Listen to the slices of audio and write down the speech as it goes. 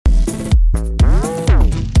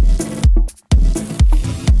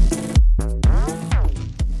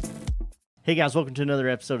Hey guys, welcome to another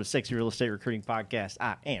episode of Sexy Real Estate Recruiting Podcast.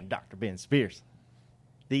 I am Dr. Ben Spears,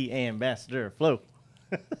 the ambassador of Flow.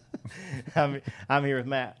 I'm here with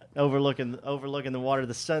Matt, overlooking the water.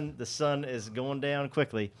 The sun is going down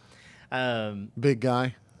quickly. Big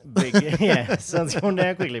guy. Yeah, sun's going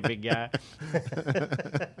down quickly, big guy.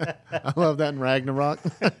 I love that in Ragnarok.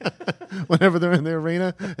 Whenever they're in the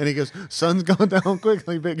arena, and he goes, "Sun's going down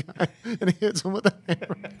quickly, big guy," and he hits him with a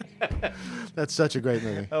hammer. That's such a great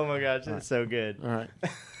movie. Oh my gosh, it's so good. All right.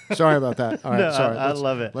 Sorry about that. All right, No, sorry. I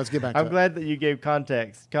love it. Let's get back to I'm it. glad that you gave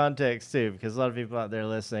context too, because a lot of people out there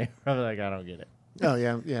listening are like, I don't get it. Oh,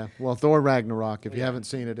 yeah. Well, Thor Ragnarok, if you haven't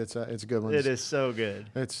seen it, it's a good one. It is so good.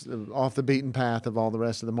 It's off the beaten path of all the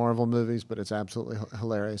rest of the Marvel movies, but it's absolutely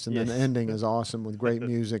hilarious. And then the ending is awesome with great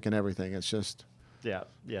music and everything. It's just... Yeah.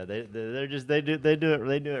 They do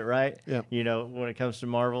it right. Yeah. You know, when it comes to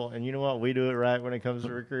Marvel, and you know what, we do it right when it comes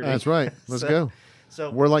to recruiting. That's right. Let's go.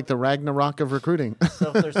 So we're like the Ragnarok of recruiting.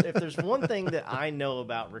 So if there's one thing that I know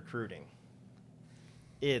about recruiting,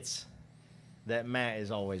 it's that Matt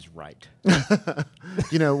is always right.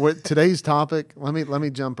 You know, today's topic, let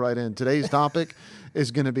me jump right in. Today's topic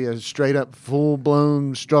is going to be a straight up full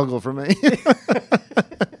blown struggle for me.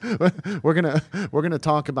 We're going to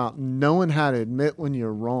talk about knowing how to admit when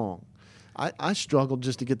you're wrong. I struggled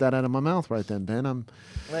just to get that out of my mouth right then, Ben.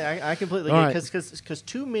 I completely get it, because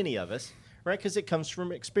too many of us, right? Because it comes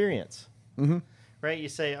from experience, right? You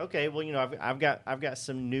say, okay, well, you know, I've got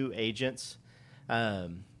some new agents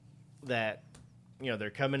that, you know,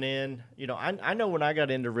 they're coming in. You know, I know when I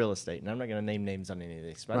got into real estate, and I'm not going to name names on any of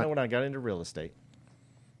these, but I know when I got into real estate,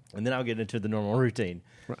 and then I'll get into the normal routine.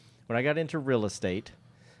 Right. When I got into real estate,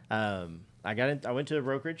 I went to a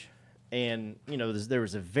brokerage, and you know, there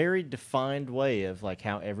was a very defined way of like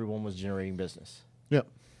how everyone was generating business. Yep.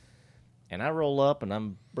 And I roll up, and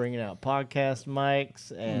I'm bringing out podcast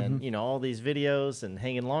mics and, you know, all these videos and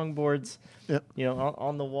hanging longboards, Yep. you know,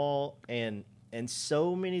 on the wall. And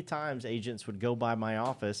so many times agents would go by my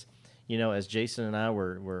office, you know, as Jason and I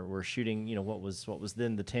were shooting, you know, what was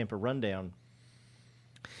then the Tampa Rundown.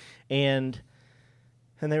 And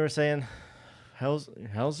they were saying, how's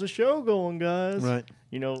the show going, guys? Right.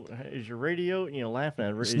 You know, is your radio, you know, laughing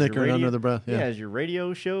at it. Snickering under the breath. Yeah. Is your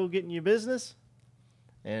radio show getting you business?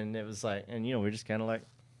 And it was like, and you know, we just kind of like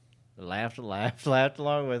laughed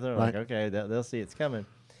along with them. Right. Like, okay, they'll see it's coming.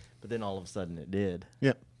 But then all of a sudden it did.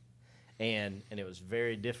 Yep. And it was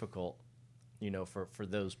very difficult, you know, for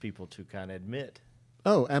those people to kind of admit,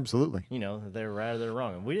 Oh, absolutely. you know, that they were right or they're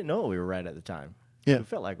wrong. And we didn't know we were right at the time. Yeah. We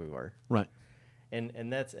felt like we were. Right.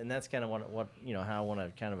 And that's kind of what you know, how I want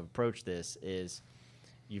to kind of approach this is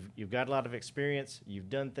you've got a lot of experience. You've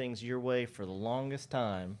done things your way for the longest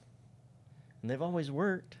time. And they've always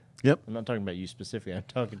worked. Yep. I'm not talking about you specifically. I'm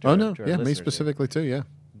talking to Oh, our, no. to our Yeah, me listeners specifically, too. Yeah. here.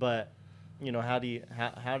 But, you know, how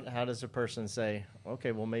does a person say,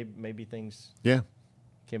 okay, well, maybe things Yeah.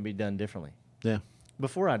 can be done differently? Yeah.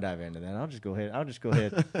 Before I dive into that, I'll just go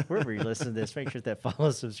ahead. Wherever you listen to this, make sure to hit that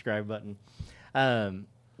follow, subscribe button.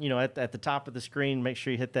 You know, at the top of the screen, make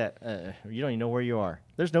sure you hit that. You don't even know where you are.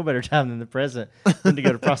 There's no better time than the present than to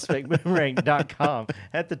go to prospectboomerang.com.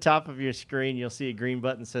 At the top of your screen, you'll see a green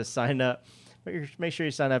button that says sign up. Make sure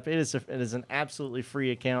you sign up. It is an absolutely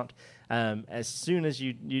free account. As soon as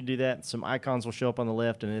you do that, some icons will show up on the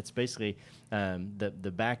left, and it's basically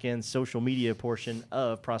the back end social media portion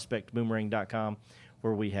of prospectboomerang.com,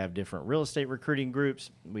 where we have different real estate recruiting groups.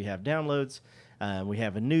 We have downloads. We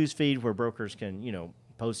have a news feed where brokers can, you know,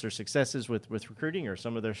 post their successes with recruiting or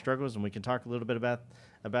some of their struggles, and we can talk a little bit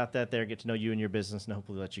about that there, get to know you and your business, and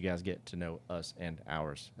hopefully let you guys get to know us and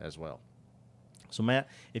ours as well. So, Matt,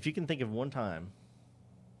 if you can think of one time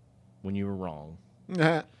when you were wrong,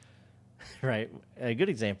 right? A good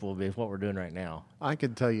example would be what we're doing right now. I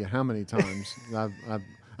could tell you how many times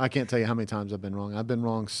I can't tell you how many times I've been wrong. I've been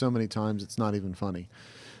wrong so many times it's not even funny.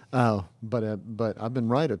 Oh, but I've been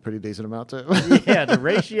right a pretty decent amount too. Yeah, the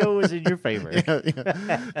ratio is in your favor.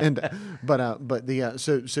 Yeah. And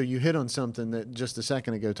so you hit on something that just a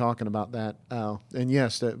second ago talking about that. And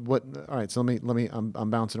yes, all right. So let me. I'm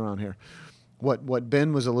bouncing around here. What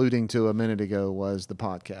Ben was alluding to a minute ago was the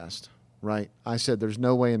podcast. Right. I said, there's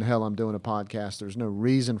no way in hell I'm doing a podcast. There's no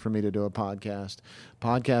reason for me to do a podcast.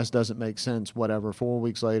 Podcast doesn't make sense. Whatever. 4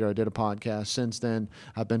 weeks later, I did a podcast. Since then,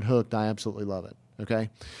 I've been hooked. I absolutely love it.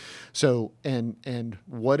 Okay. So, and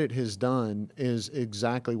what it has done is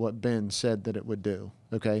exactly what Ben said that it would do.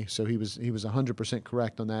 Okay. So he was 100%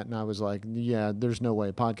 correct on that. And I was like, yeah, there's no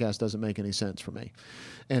way. Podcast doesn't make any sense for me.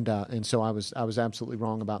 And so I was absolutely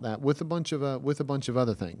wrong about that with a bunch of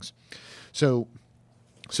other things. So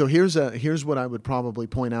here's what I would probably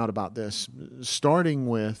point out about this, starting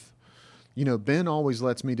with Ben always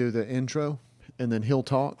lets me do the intro, and then he'll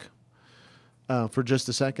talk for just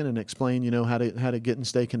a second and explain, how to get and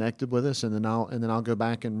stay connected with us, and then I'll go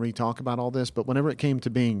back and re-talk about all this. But whenever it came to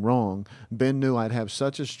being wrong, Ben knew I'd have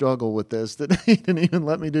such a struggle with this that he didn't even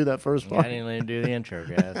let me do that first part. I didn't let him do the intro,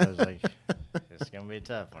 guys. I was like, it's gonna be a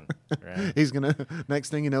tough one. Right? He's gonna. Next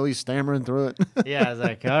thing you know, he's stammering through it. Yeah, I was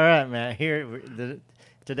like, all right, man.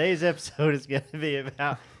 Today's episode is gonna be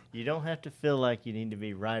about. You don't have to feel like you need to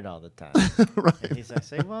be right all the time. Right. And he's like,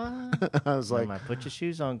 say what? I was like, put your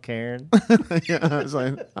shoes on, Karen. yeah, I was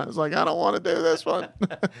like, I don't want to do this one.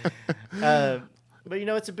 But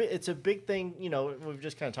it's a big thing. We've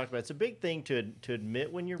just kind of talked about. It's a big thing to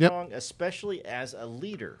admit when you're Yep. wrong, especially as a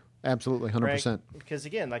leader. Absolutely, 100%. Right? Because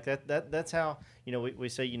again, like that's how we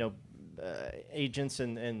say agents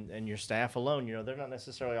and your staff alone. They're not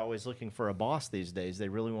necessarily always looking for a boss these days. They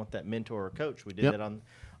really want that mentor or coach. We did Yep. that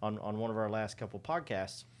on one of our last couple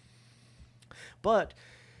podcasts. But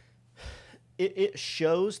it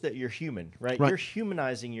shows that you're human, right? Right. You're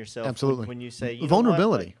humanizing yourself. Absolutely. When you say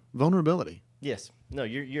vulnerability. You know what? Vulnerability. Yes. No,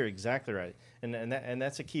 you're exactly right. And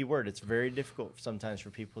that's a key word. It's very difficult sometimes for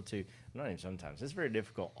people to, not even sometimes, it's very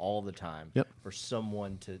difficult all the time Yep. for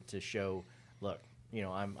someone to show, look,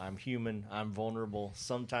 I'm human, I'm vulnerable.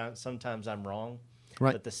 Sometimes I'm wrong.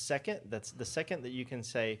 Right. But the second that you can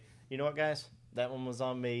say, you know what, guys, that one was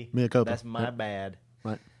on me. Mea culpa. That's my Yep. bad.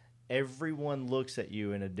 Right. Everyone looks at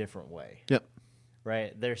you in a different way. Yep.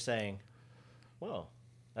 Right? They're saying, well,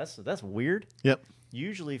 that's weird. Yep.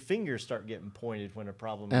 Usually fingers start getting pointed when a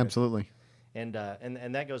problem Absolutely. and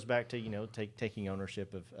that goes back to taking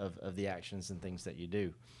ownership of the actions and things that you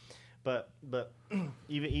do, but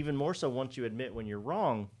even more so once you admit when you're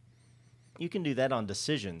wrong, you can do that on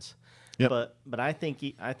decisions. Yep. But I think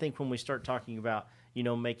when we start talking about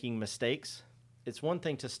making mistakes, it's one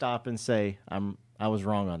thing to stop and say I was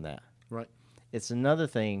wrong on that. Right. It's another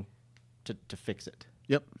thing to fix it.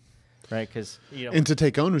 Yep. Right? Because And to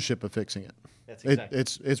take ownership of fixing it. that's exactly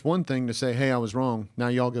It's one thing to say, hey, I was wrong. Now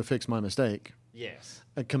y'all go fix my mistake. yes.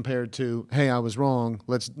 Compared to, hey, I was wrong.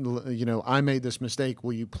 I made this mistake.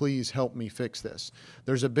 Will you please help me fix this?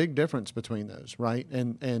 There's a big difference between those, right?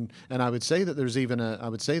 And I would say that there's even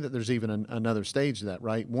another stage to that,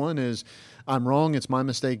 right? One is, I'm wrong. It's my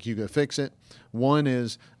mistake. You go fix it. One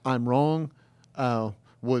is, I'm wrong. I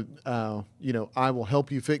will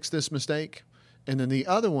help you fix this mistake. And then the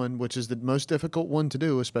other one, which is the most difficult one to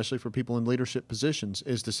do, especially for people in leadership positions,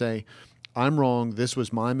 is to say, I'm wrong. This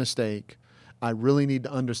was my mistake. I really need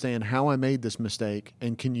to understand how I made this mistake,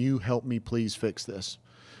 and can you help me please fix this?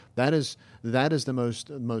 That is the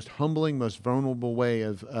most humbling, most vulnerable way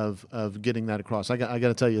of getting that across. I got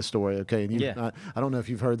to tell you a story, okay? And I don't know if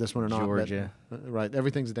you've heard this one or not. Georgia. But, right,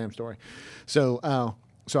 everything's a damn story. So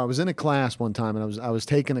I was in a class one time, and I was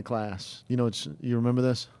taking a class. You remember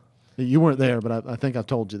this? You weren't there, but I think I've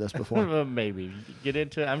told you this before. Well, maybe get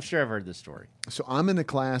into it. I'm sure I've heard this story. So I'm in a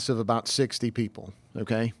class of about 60 people,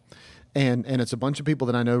 okay? And it's a bunch of people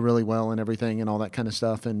that I know really well and everything and all that kind of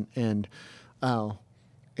stuff. And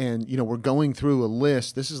we're going through a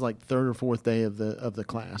list. This is like third or fourth day of the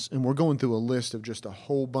class, and we're going through a list of just a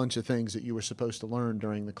whole bunch of things that you were supposed to learn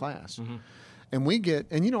during the class. Mm-hmm. And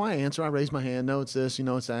I raise my hand. No, it's this.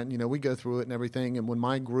 It's that. And, we go through it and everything. And when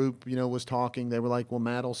my group, was talking, they were like, well,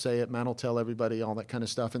 Matt will say it. Matt will tell everybody, all that kind of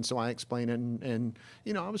stuff. And so I explain it. And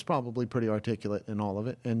I was probably pretty articulate in all of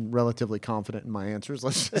it and relatively confident in my answers,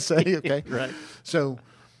 let's just say. Okay. Right. So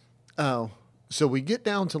we get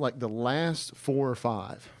down to like the last 4 or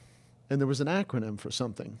 5. And there was an acronym for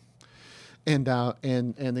something. And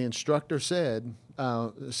the instructor said,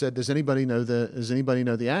 does anybody know the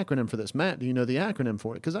acronym for this? Matt, do you know the acronym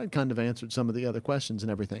for it? Because I'd kind of answered some of the other questions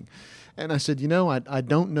and everything. And I said, I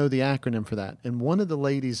don't know the acronym for that. And one of the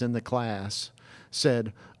ladies in the class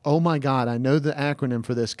said, oh my God, I know the acronym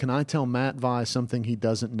for this. Can I tell Matt Vi something he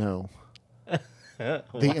doesn't know? Wow.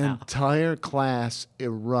 The entire class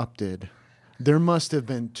erupted. There must have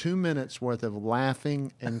been 2 minutes worth of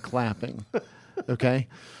laughing and clapping. Okay.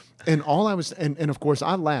 And all I was, and of course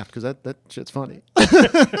I laughed because that shit's funny.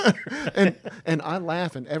 and I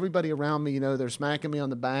laugh, and everybody around me, they're smacking me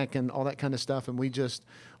on the back and all that kind of stuff. And we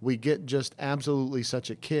get just absolutely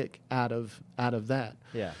such a kick out of that.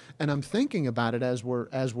 Yeah. And I'm thinking about it as we're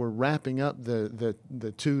wrapping up the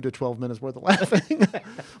 2 to 12 minutes worth of laughing.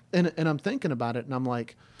 and I'm thinking about it, and I'm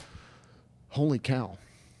like, holy cow,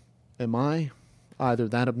 am I either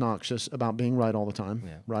that obnoxious about being right all the time,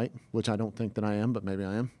 right? Which I don't think that I am, but maybe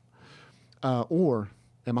I am. Or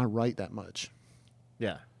am I right that much?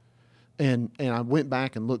 Yeah. And I went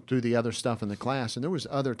back and looked through the other stuff in the class, and there was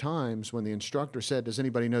other times when the instructor said, does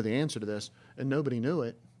anybody know the answer to this? And nobody knew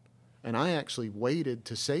it. And I actually waited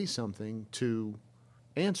to say something to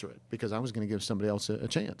answer it because I was going to give somebody else a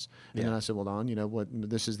chance. And then I said, well, Don, you know what,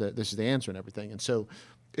 this is the answer and everything. And so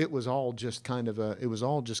it was all just kind of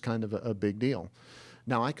a big deal.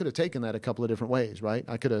 Now I could have taken that a couple of different ways, right?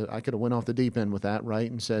 I could have went off the deep end with that, right,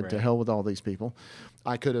 and said to hell with all these people.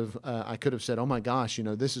 I could have said, oh my gosh, you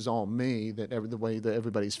know, this is all me, the way that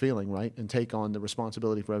everybody's feeling, right, and take on the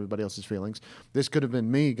responsibility for everybody else's feelings. This could have been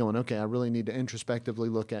me going, okay, I really need to introspectively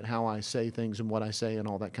look at how I say things and what I say and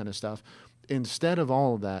all that kind of stuff. Instead of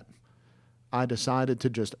all of that, I decided to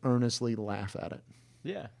just earnestly laugh at it.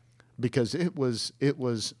 Yeah. Because it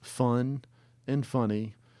was fun and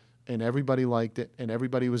funny. And everybody liked it, and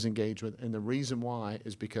everybody was engaged with it. And the reason why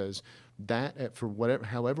is because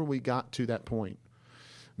however we got to that point,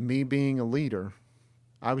 me being a leader,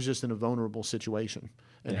 I was just in a vulnerable situation.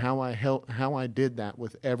 And how I did that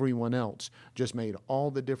with everyone else just made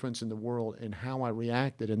all the difference in the world in how I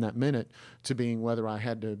reacted in that minute to being whether I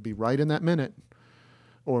had to be right in that minute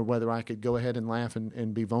or whether I could go ahead and laugh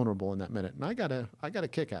and be vulnerable in that minute. And I got a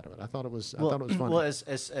kick out of it. I thought it was funny. Well, as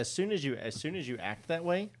soon as you act that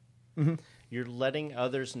way, you're letting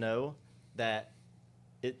others know that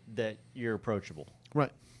you're approachable,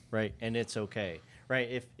 right, and it's okay,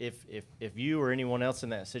 right. If you or anyone else in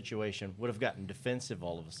that situation would have gotten defensive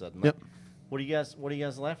all of a sudden, like, what are you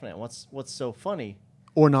guys laughing at? What's so funny?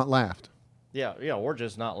 Or not laughed. Yeah, or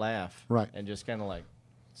just not laugh, right, and just kind of like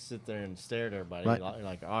sit there and stare at everybody, right,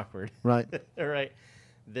 like awkward, right, right.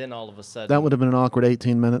 Then all of a sudden, that would have been an awkward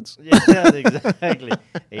 18 minutes. Yeah, exactly.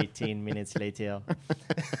 18 minutes later.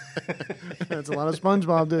 That's a lot of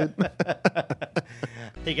SpongeBob, dude.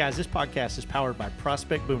 Hey guys, this podcast is powered by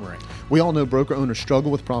Prospect Boomerang. We all know broker owners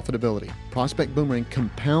struggle with profitability. Prospect Boomerang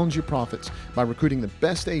compounds your profits by recruiting the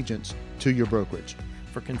best agents to your brokerage.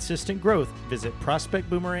 For consistent growth, visit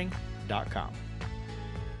prospectboomerang.com.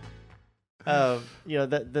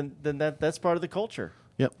 That's part of the culture.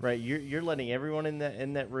 Yep. Right. You're letting everyone in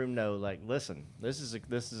that room know, like, listen, this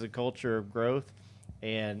is a culture of growth,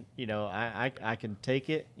 and you know I can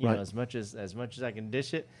take it, you know, as much as I can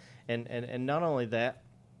dish it, and not only that,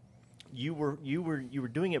 you were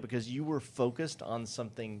doing it because you were focused on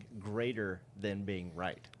something greater than being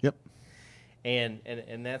right. Yep. And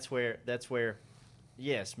that's where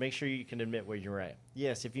yes, make sure you can admit where you're right.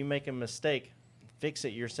 Yes, if you make a mistake, fix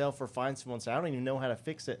it yourself or find someone and say, I don't even know how to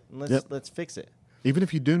fix it. And let's fix it. Even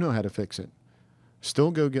if you do know how to fix it,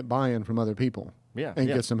 still go get buy-in from other people. And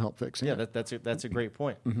get some help fixing it. Yeah, that's a great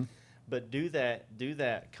point. Mm-hmm. But do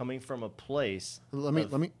that coming from a place. Let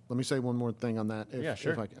me say one more thing on that.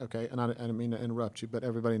 Sure. Okay, and I didn't mean to interrupt you, but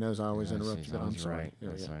everybody knows I always interrupt you. But I'm sorry. Right.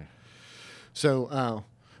 That's right. So,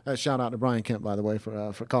 shout out to Brian Kemp, by the way,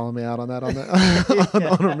 for calling me out on that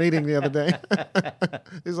on our meeting the other day.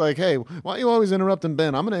 He's like, "Hey, why are you always interrupting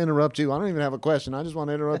Ben? I'm going to interrupt you. I don't even have a question. I just want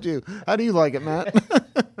to interrupt you. How do you like it, Matt?"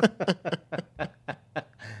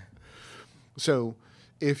 So,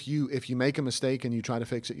 if you make a mistake and you try to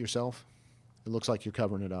fix it yourself, it looks like you're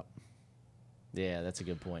covering it up. Yeah, that's a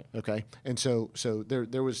good point. Okay, and so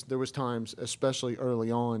there was times, especially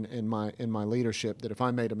early on in my leadership, that if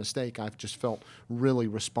I made a mistake, I just felt really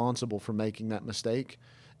responsible for making that mistake,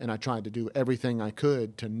 and I tried to do everything I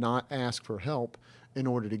could to not ask for help in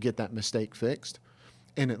order to get that mistake fixed.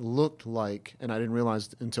 And it looked like, and I didn't realize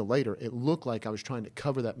until later, it looked like I was trying to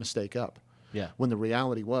cover that mistake up. Yeah. When the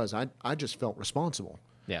reality was, I just felt responsible.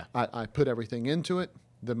 Yeah. I put everything into it.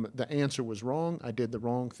 The answer was wrong. I did the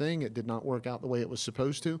wrong thing. It did not work out the way it was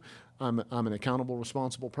supposed to. I'm an accountable,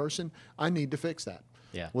 responsible person. I need to fix that.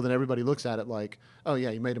 Yeah. Well, then everybody looks at it like, oh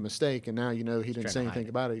yeah, he made a mistake, and now you know he didn't say anything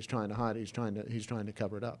about it. He's trying to hide it. He's trying to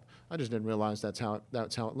cover it up. I just didn't realize that's how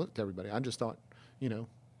it looked to everybody. I just thought,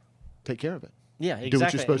 take care of it. Yeah, exactly. Do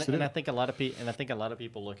what you're supposed to do. And I think a lot of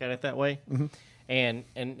people look at it that way. Mm-hmm. And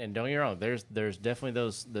don't get me wrong, there's definitely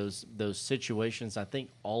those situations. I think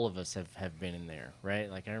all of us have been in there, right?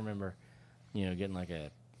 Like I remember, getting like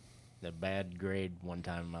a bad grade one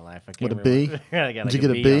time in my life. I can't remember. B? I got Did you get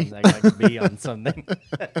a B? I got like a B on something.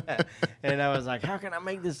 And I was like, how can I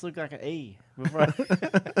make this look like an A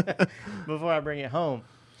before I bring it home?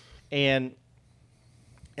 And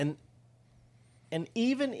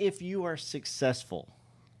even if you are successful,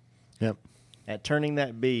 yep, at turning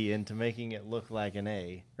that B into making it look like an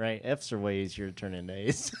A, right? F's are way easier to turn into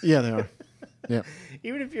A's. Yeah, they are. Yeah.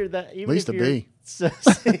 Even if you're that, even at least if a you're, B.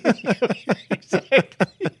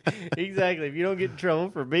 Exactly. If you don't get in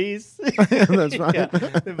trouble for B's, that's right.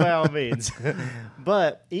 Then by all means.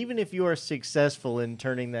 But even if you are successful in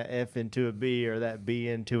turning that F into a B or that B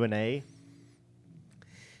into an A,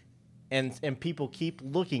 and people keep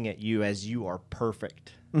looking at you as you are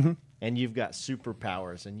perfect, mm-hmm, and you've got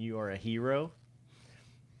superpowers and you are a hero,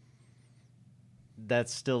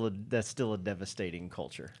 that's still a devastating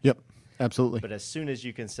culture. Yep, absolutely. But as soon as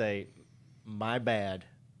you can say, my bad,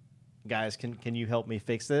 guys, can you help me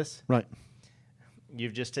fix this? Right.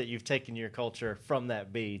 You've taken your culture from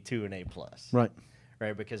that B to an A+. Right.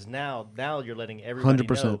 Right, because now you're letting everybody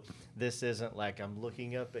 100%. know this isn't like I'm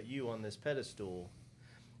looking up at you on this pedestal.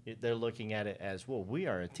 They're looking at it as, well, we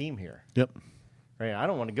are a team here. Yep. Right. I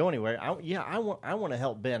don't want to go anywhere. I want to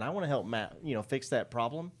help Ben. I want to help Matt, fix that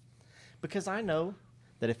problem, because I know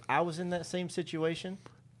that if I was in that same situation,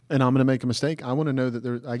 and I'm going to make a mistake, I want to know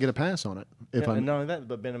that I get a pass on it. And not only that,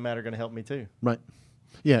 but Ben and Matt are going to help me too. Right.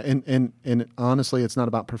 Yeah, and honestly, it's not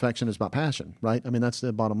about perfection; it's about passion, right? I mean, that's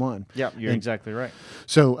the bottom line. Yeah, you're exactly right.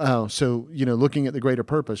 So looking at the greater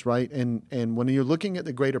purpose, right? And when you're looking at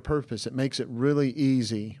the greater purpose, it makes it really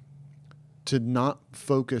easy to not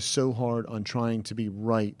focus so hard on trying to be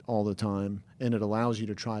right all the time, and it allows you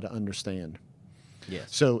to try to understand.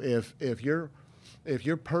 Yes. So if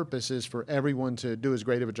your purpose is for everyone to do as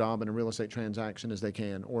great of a job in a real estate transaction as they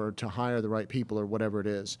can, or to hire the right people, or whatever it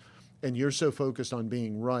is, and you're so focused on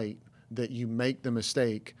being right that you make the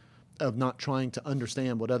mistake of not trying to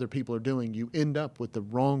understand what other people are doing, you end up with the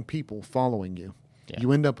wrong people following you. Yeah.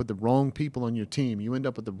 You end up with the wrong people on your team. You end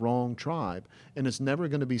up with the wrong tribe. And it's never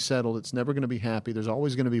going to be settled. It's never going to be happy. There's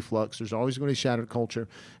always going to be flux. There's always going to be shattered culture.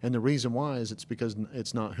 And the reason why is it's because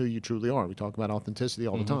it's not who you truly are. We talk about authenticity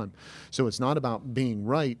all the time. So it's not about being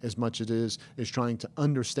right as much as it is trying to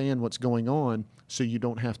understand what's going on so you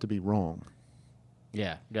don't have to be wrong.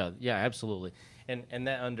 Yeah, absolutely. And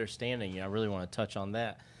that understanding, I really want to touch on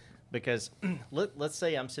that, because let's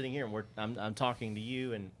say I'm sitting here and I'm talking to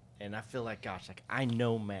you, and I feel like, gosh, like I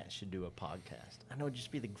know Matt should do a podcast. I know it'd just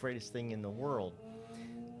be the greatest thing in the world.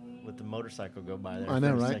 With the motorcycle go by there. I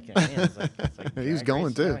know, for a right? second. Man, it's like He's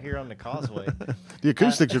going too. Out here on the causeway. The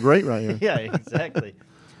acoustics are great right here. Yeah, exactly.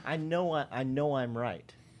 I know I'm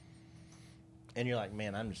right. And you're like,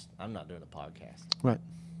 man, I'm not doing a podcast. Right.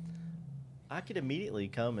 I could immediately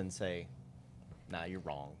come and say, nah, you're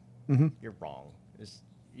wrong. Mm-hmm. You're wrong.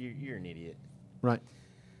 You're an idiot. Right.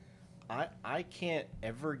 I can't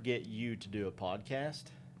ever get you to do a podcast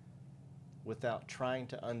without trying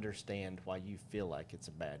to understand why you feel like it's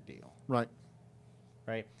a bad deal. Right.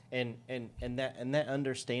 Right. And that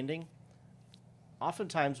understanding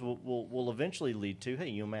oftentimes will eventually lead to,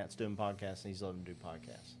 hey, Matt's doing podcasts and he's letting him do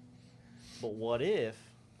podcasts. But what if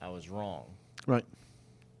I was wrong? Right.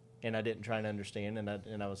 And I didn't try and understand, and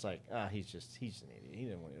I was like, he's an idiot. He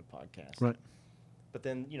didn't want to do a podcast. Right. But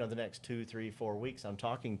then, the next 2, 3, 4 weeks, I'm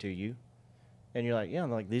talking to you, and you're like, yeah,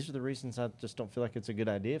 I'm like, these are the reasons I just don't feel like it's a good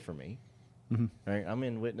idea for me. Mm-hmm. Right? I'm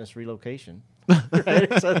in witness relocation.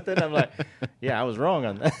 Right? So then I'm like, yeah, I was wrong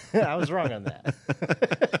on that. I was wrong on that.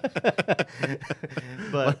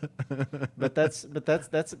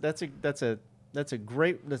 that's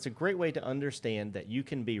a great way to understand that you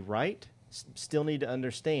can be right. Still need to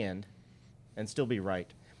understand and still be right.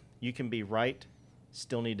 You can be right,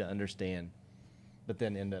 still need to understand, but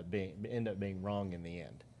then end up being wrong in the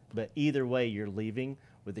end. But either way, you're leaving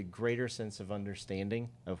with a greater sense of understanding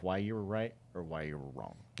of why you were right or why you were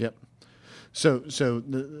wrong. Yep. So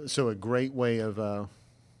a great way of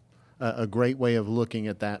looking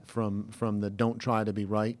at that from the don't try to be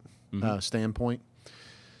right standpoint.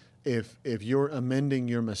 If you're amending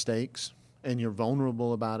your mistakes and you're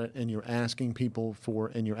vulnerable about it, and you're asking people for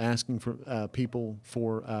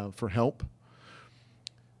help,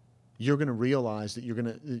 you're going to realize that you're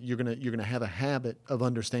going to have a habit of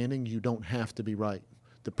understanding you don't have to be right.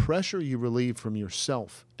 The pressure you relieve from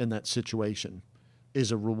yourself in that situation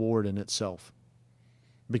is a reward in itself,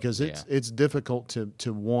 because it's difficult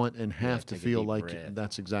to want and have to feel like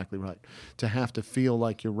that's exactly right. To have to feel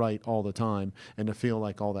like you're right all the time, and to feel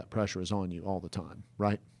like all that pressure is on you all the time,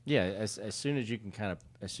 right? Yeah, as soon as you can kind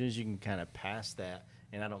of pass that,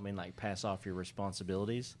 and I don't mean like pass off your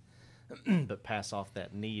responsibilities, but pass off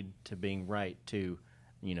that need to being right to,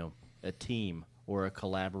 a team or a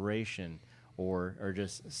collaboration or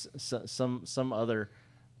just some other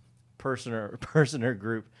person or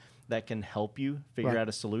group that can help you figure out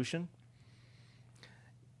a solution.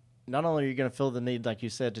 Not only are you going to feel the need, like you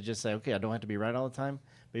said, to just say, okay, I don't have to be right all the time,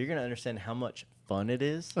 but you're going to understand how much fun it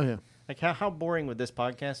is. Oh yeah. Like how boring would this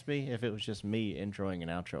podcast be if it was just me introing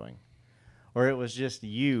and outroing? Or it was just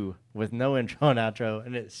you with no intro and outro,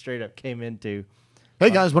 and it straight up came into, hey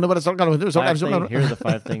guys, what about here are the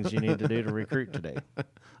 5 things you need to do to recruit today.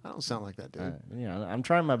 I don't sound like that, dude. You know, I'm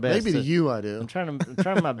trying my best. Maybe to you I do. I'm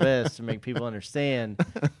trying my best to make people understand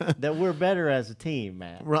that we're better as a team,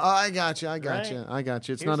 Matt. Right, I got you. I got Right? you. I got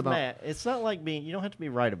you. It's Here's not about. Matt. It's not like being. You don't have to be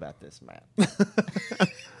right about this, Matt.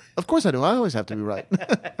 Of course I do. I always have to be right.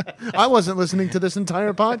 I wasn't listening to this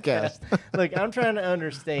entire podcast. Look, I'm trying to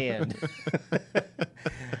understand.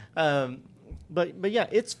 But yeah,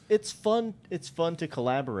 it's fun. It's fun to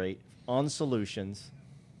collaborate on solutions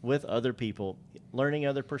with other people, learning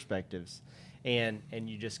other perspectives, and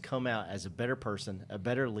you just come out as a better person, a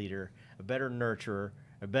better leader, a better nurturer,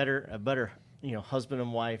 a better husband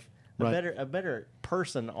and wife, Right. a better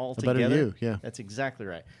person altogether. better you, yeah. That's exactly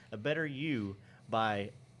right. A better you by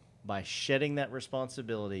shedding that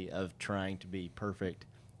responsibility of trying to be perfect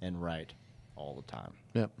and right all the time.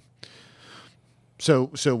 Yep. So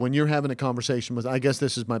when you're having a conversation with, I guess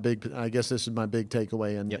this is my big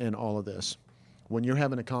takeaway in all of this. When you're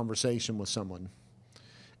having a conversation with someone,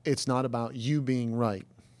 it's not about you being right.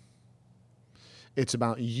 It's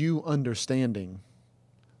about you understanding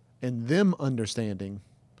and them understanding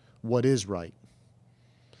what is right.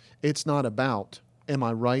 It's not about, am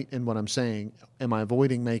I right in what I'm saying? Am I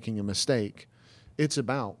avoiding making a mistake? It's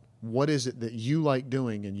about, what is it that you like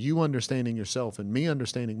doing, and you understanding yourself and me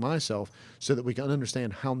understanding myself, so that we can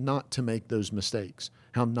understand how not to make those mistakes,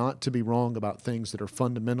 how not to be wrong about things that are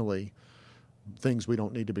fundamentally things we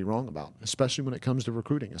don't need to be wrong about, especially when it comes to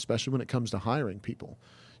recruiting, especially when it comes to hiring people.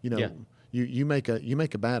 You know, Yeah. you make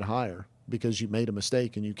a bad hire because you made a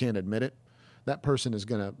mistake and you can't admit it. That person is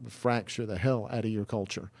going to fracture the hell out of your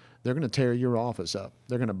culture. They're going to tear your office up.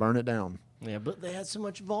 They're going to burn it down. Yeah, but they had so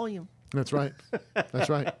much volume. That's right. That's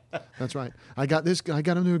right. That's right. I got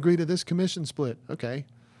them to agree to this commission split. Okay.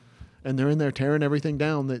 And they're in there tearing everything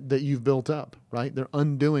down that you've built up, right? They're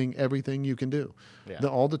undoing everything you can do. Yeah.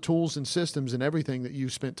 All the tools and systems and everything that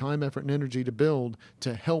you've spent time, effort, and energy to build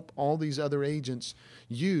to help all these other agents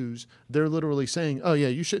use, they're literally saying, oh, yeah,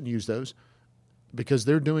 you shouldn't use those, because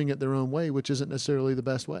they're doing it their own way, which isn't necessarily the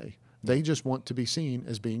best way. They just want to be seen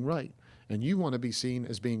as being right. And you want to be seen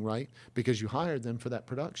as being right because you hired them for that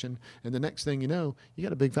production. And the next thing you know, you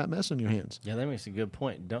got a big fat mess on your hands. Yeah, that makes a good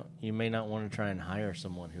point. You may not want to try and hire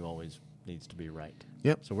someone who always needs to be right.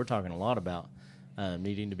 Yep. So we're talking a lot about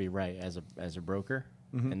needing to be right as a broker.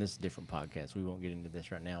 Mm-hmm. And this is a different podcast. We won't get into this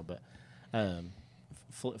right now, but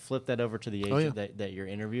flip that over to the agent that you're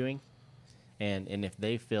interviewing, and if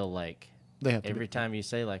they feel like They have to every time you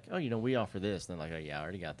say like, oh, we offer this, then like, oh yeah, I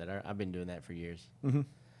already got that. I've been doing that for years. Mm-hmm.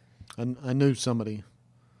 I knew somebody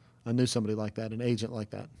like that, an agent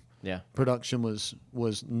like that. Yeah. Production was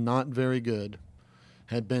not very good.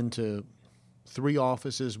 Had been to 3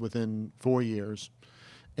 offices within 4 years,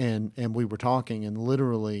 and we were talking, and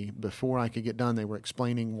literally before I could get done, they were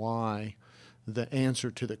explaining why the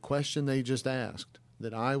answer to the question they just asked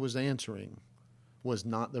that I was answering was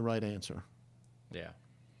not the right answer. Yeah.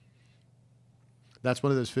 That's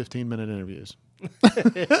one of those 15-minute interviews.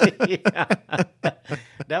 Yeah.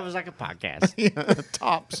 That was like a podcast. Yeah,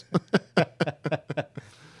 tops.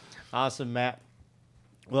 Awesome, Matt.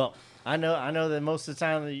 Well, I know that most of the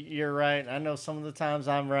time that you're right. I know some of the times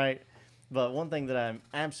I'm right. But one thing that I'm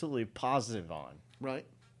absolutely positive on Right.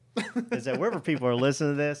 is that wherever people are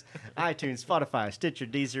listening to this, iTunes, Spotify, Stitcher,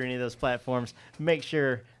 Deezer, any of those platforms, make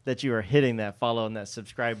sure that you are hitting that follow and that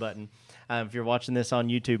subscribe button. If you're watching this on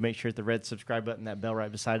YouTube, make sure hit the red subscribe button, that bell right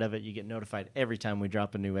beside of it. You get notified every time we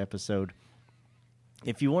drop a new episode.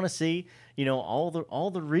 If you want to see,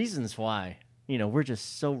 all the reasons why, we're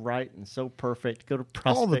just so right and so perfect, go to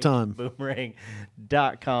All the time.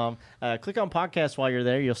 prospectboomerang.com. Click on podcast while you're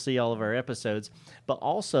there. You'll see all of our episodes. But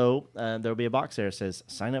also, there'll be a box there that says,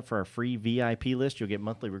 sign up for our free VIP list. You'll get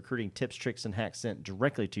monthly recruiting tips, tricks, and hacks sent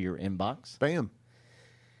directly to your inbox. Bam.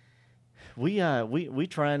 We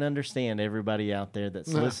try and understand everybody out there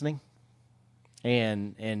that's listening.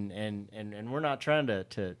 And we're not trying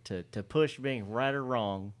to push being right or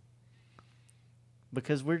wrong,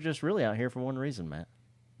 because we're just really out here for one reason, Matt.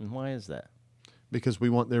 And why is that? Because we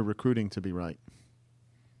want their recruiting to be right.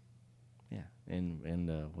 Yeah. And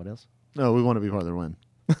what else? No, we want to be part of their win.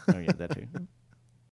 Oh, yeah, that too.